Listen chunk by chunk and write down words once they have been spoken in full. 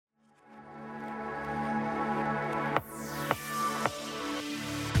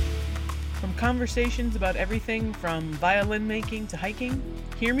conversations about everything from violin making to hiking,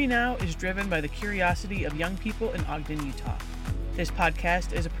 Hear Me Now is driven by the curiosity of young people in Ogden, Utah. This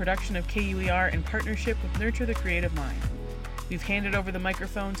podcast is a production of KUER in partnership with Nurture the Creative Mind. We've handed over the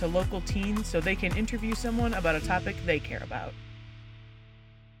microphone to local teens so they can interview someone about a topic they care about.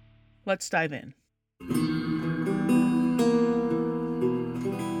 Let's dive in.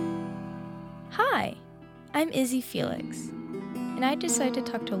 Hi, I'm Izzy Felix, and I decided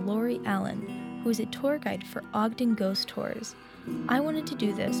to talk to Laurie Allen, who is a tour guide for Ogden Ghost Tours. I wanted to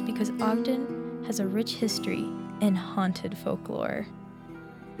do this because Ogden has a rich history in haunted folklore.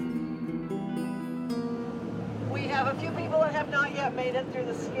 We have a few people that have not yet made it through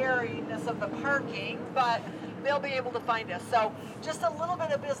the scariness of the parking, but they'll be able to find us. So just a little bit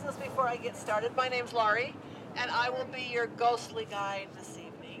of business before I get started. My name's Laurie, and I will be your ghostly guide this evening.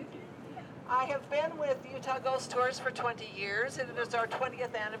 I have been with Utah Ghost Tours for 20 years, and it is our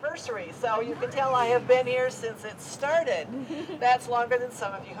 20th anniversary. So you can tell I have been here since it started. That's longer than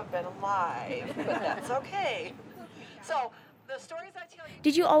some of you have been alive, but that's okay. So the stories I tell you...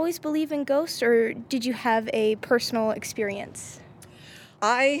 Did you always believe in ghosts, or did you have a personal experience?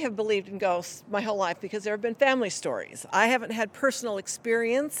 I have believed in ghosts my whole life because there have been family stories. I haven't had personal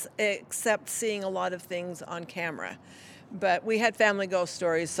experience except seeing a lot of things on camera. But we had family ghost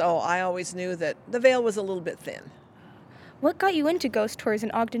stories, so I always knew that the veil was a little bit thin. What got you into ghost tours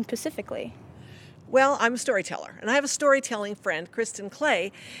in Ogden specifically? Well, I'm a storyteller, and I have a storytelling friend, Kristen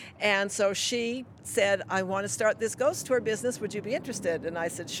Clay, and so she said, I want to start this ghost tour business. Would you be interested? And I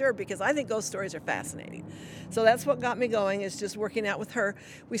said, sure, because I think ghost stories are fascinating. So that's what got me going, is just working out with her.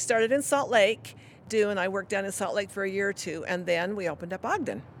 We started in Salt Lake, and I worked down in Salt Lake for a year or two, and then we opened up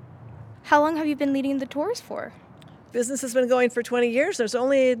Ogden. How long have you been leading the tours for? Business has been going for 20 years. There's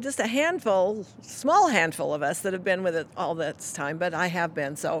only just a small handful of us that have been with it all this time, but I have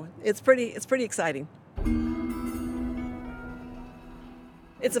been, so it's pretty exciting.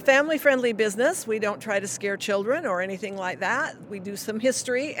 It's a family-friendly business. We don't try to scare children or anything like that. We do some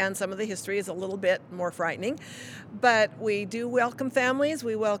history, and some of the history is a little bit more frightening, but we do welcome families.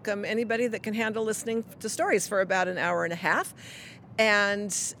 We welcome anybody that can handle listening to stories for about an hour and a half.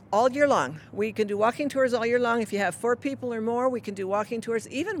 And all year long. We can do walking tours all year long. If you have 4 people or more, we can do walking tours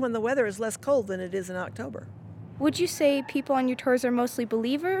even when the weather is less cold than it is in October. Would you say people on your tours are mostly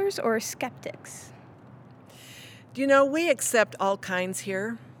believers or skeptics? Do you know, we accept all kinds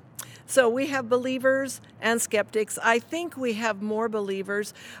here. So we have believers and skeptics. I think we have more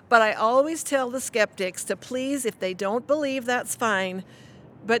believers, but I always tell the skeptics to please, if they don't believe, that's fine,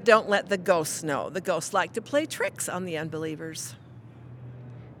 but don't let the ghosts know. The ghosts like to play tricks on the unbelievers.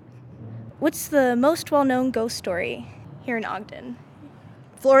 What's the most well-known ghost story here in Ogden?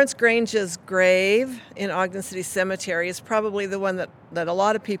 Florence Grange's grave in Ogden City Cemetery is probably the one that a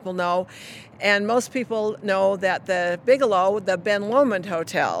lot of people know. And most people know that the Bigelow, the Ben Lomond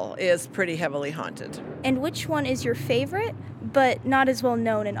Hotel, is pretty heavily haunted. And which one is your favorite, but not as well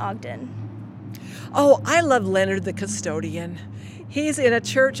known in Ogden? Oh, I love Leonard the Custodian. He's in a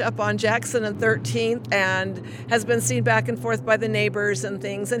church up on Jackson and 13th and has been seen back and forth by the neighbors and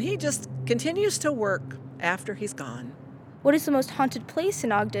things, and he just continues to work after he's gone. What is the most haunted place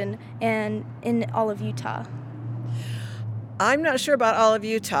in Ogden and in all of Utah? I'm not sure about all of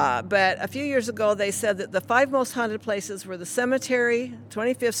Utah, but a few years ago they said that the 5 most haunted places were the cemetery,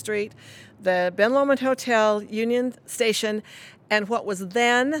 25th Street, the Ben Lomond Hotel, Union Station, and what was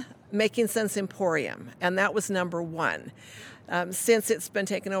then Making Sense Emporium, and that was number 1. Since it's been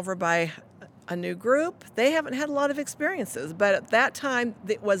taken over by a new group, they haven't had a lot of experiences, but at that time,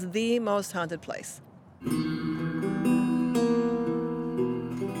 it was the most haunted place.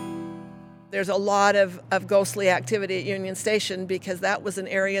 There's a lot of ghostly activity at Union Station because that was an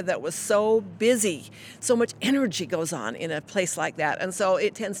area that was so busy. So much energy goes on in a place like that, and so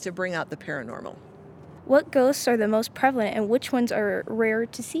it tends to bring out the paranormal. What ghosts are the most prevalent and which ones are rare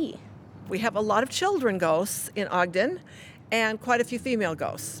to see? We have a lot of children ghosts in Ogden, and quite a few female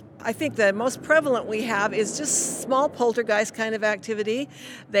ghosts. I think the most prevalent we have is just small poltergeist kind of activity.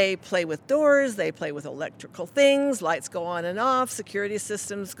 They play with doors, they play with electrical things, lights go on and off, security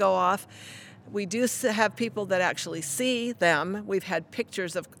systems go off. We do have people that actually see them. We've had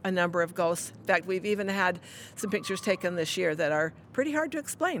pictures of a number of ghosts. In fact, we've even had some pictures taken this year that are pretty hard to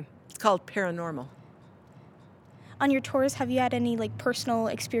explain. It's called paranormal. On your tours, have you had any personal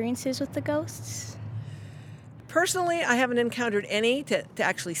experiences with the ghosts? Personally, I haven't encountered any to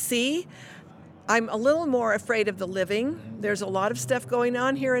actually see. I'm a little more afraid of the living. There's a lot of stuff going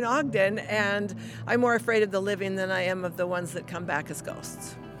on here in Ogden, and I'm more afraid of the living than I am of the ones that come back as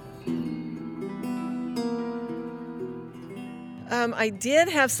ghosts. I did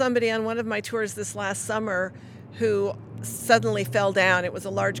have somebody on one of my tours this last summer who suddenly fell down. It was a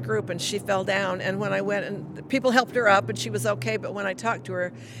large group and she fell down. And when I went and people helped her up and she was okay. But when I talked to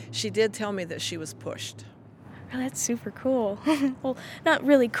her, she did tell me that she was pushed. Oh, that's super cool. Well, not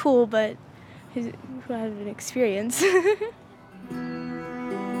really cool, but who had an experience.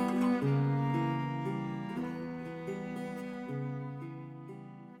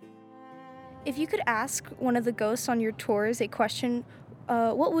 If you could ask one of the ghosts on your tours a question,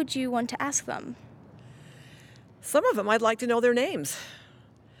 what would you want to ask them? Some of them I'd like to know their names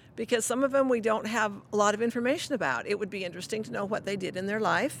because some of them we don't have a lot of information about. It would be interesting to know what they did in their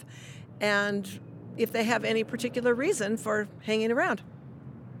life and if they have any particular reason for hanging around.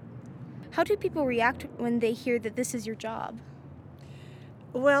 How do people react when they hear that this is your job?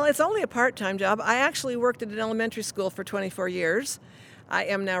 Well, it's only a part-time job. I actually worked at an elementary school for 24 years. I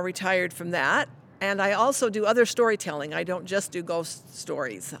am now retired from that. And I also do other storytelling. I don't just do ghost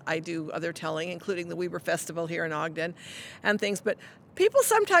stories. I do other telling, including the Weber Festival here in Ogden and things. But people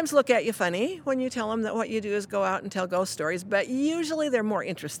sometimes look at you funny when you tell them that what you do is go out and tell ghost stories. But usually they're more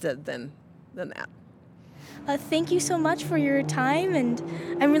interested than that. Thank you so much for your time, and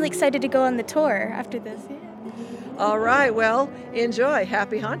I'm really excited to go on the tour after this. Yeah. All right, well, enjoy.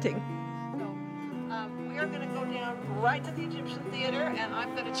 Happy haunting. We are going to go down right to the Egyptian Theater, and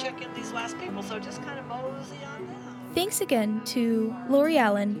I'm going to check in these last people, so just kind of mosey on down. Thanks again to Laurie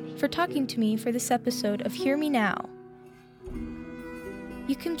Allen for talking to me for this episode of Hear Me Now.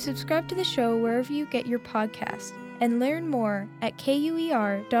 You can subscribe to the show wherever you get your podcasts and learn more at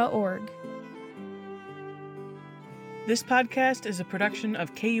kuer.org. This podcast is a production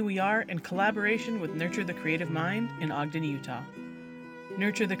of KUER in collaboration with Nurture the Creative Mind in Ogden, Utah.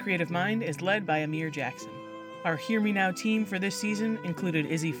 Nurture the Creative Mind is led by Amir Jackson. Our Hear Me Now team for this season included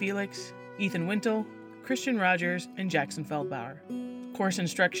Izzy Felix, Ethan Wintle, Christian Rogers, and Jackson Feldbauer. Course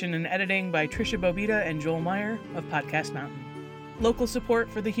instruction and editing by Trisha Bobita and Joel Meyer of Podcast Mountain. Local support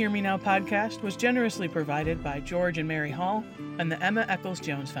for the Hear Me Now podcast was generously provided by George and Mary Hall and the Emma Eccles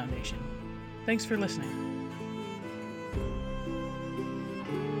Jones Foundation. Thanks for listening.